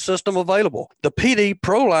vision system available. The PD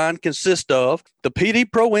Pro line consists of the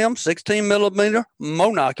PD Pro M 16mm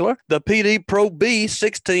monocular, the PD Pro B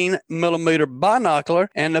 16mm binocular,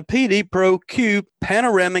 and the PD Pro Q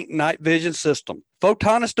panoramic night vision system.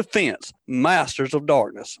 Photonus Defense, masters of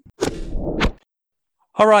darkness.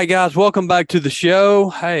 All right, guys, welcome back to the show.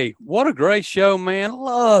 Hey, what a great show, man.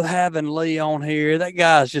 Love having Lee on here. That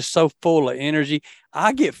guy's just so full of energy.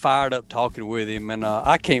 I get fired up talking with him, and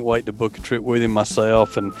I can't wait to book a trip with him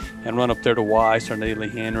myself and run up there to Weiss or Neely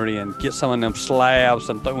Henry and get some of them slabs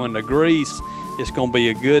and throw in the grease. It's going to be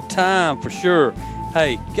a good time for sure.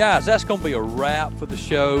 Hey, guys, that's going to be a wrap for the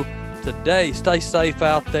show today. Stay safe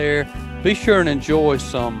out there. Be sure and enjoy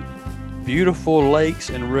some beautiful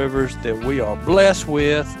lakes and rivers that we are blessed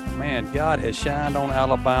with. Man, God has shined on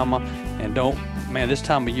Alabama, and this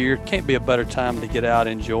time of year can't be a better time to get out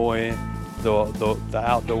and enjoy the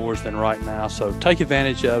outdoors than right now. So take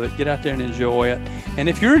advantage of it. Get out there and enjoy it. And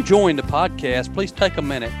if you're enjoying the podcast, please take a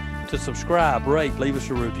minute to subscribe, rate, leave us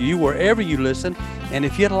a review wherever you listen. And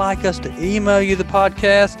if you'd like us to email you the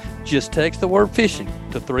podcast, just text the word fishing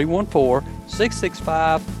to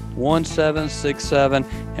 314-665-1767,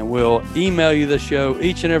 and we'll email you the show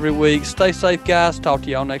each and every week. Stay safe, guys. Talk to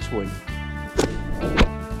y'all next week.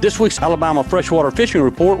 This week's Alabama Freshwater Fishing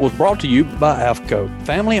Report was brought to you by AFCO.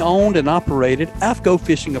 Family owned and operated, AFCO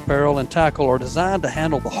fishing apparel and tackle are designed to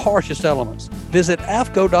handle the harshest elements. Visit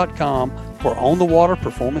AFCO.com for on-the-water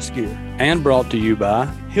performance gear. And brought to you by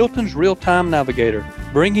Hilton's Real-Time Navigator,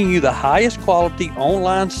 bringing you the highest quality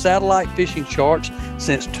online satellite fishing charts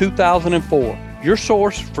since 2004. Your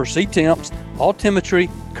source for sea temps, altimetry,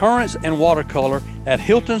 currents, and watercolor at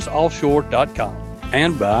hiltonsoffshore.com.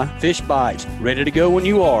 And by Fish Bites, ready to go when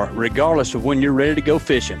you are, regardless of when you're ready to go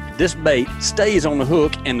fishing. This bait stays on the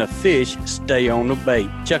hook and the fish stay on the bait.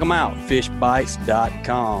 Check them out,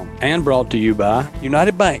 fishbites.com. And brought to you by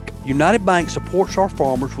United Bank. United Bank supports our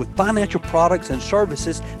farmers with financial products and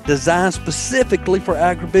services designed specifically for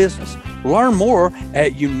agribusiness. Learn more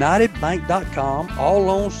at unitedbank.com. All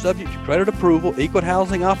loans subject to credit approval, equal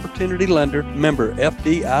housing opportunity lender, member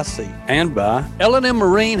FDIC. And by L&M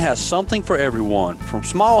Marine has something for everyone, from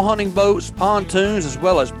small hunting boats, pontoons, as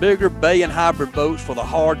well as bigger bay and hybrid boats for the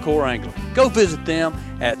hardcore angler. Go visit them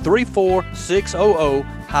at 34600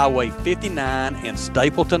 Highway 59 in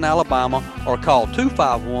Stapleton, Alabama, or call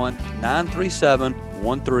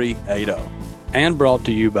 251-937-1380. And brought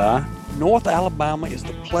to you by North Alabama is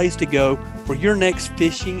the place to go for your next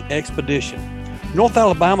fishing expedition. North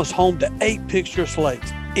Alabama is home to 8 picturesque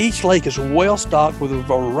lakes. Each lake is well stocked with a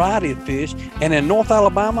variety of fish, and in North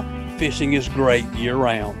Alabama, fishing is great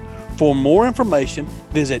year-round. For more information,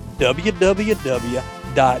 visit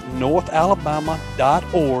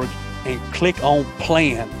www.northalabama.org and click on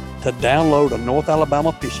Plan to download a North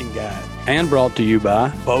Alabama fishing guide. And brought to you by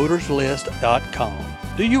BoatersList.com.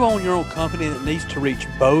 Do you own your own company that needs to reach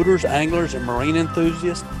boaters, anglers, and marine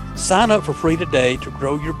enthusiasts? Sign up for free today to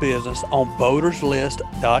grow your business on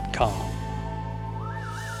BoatersList.com.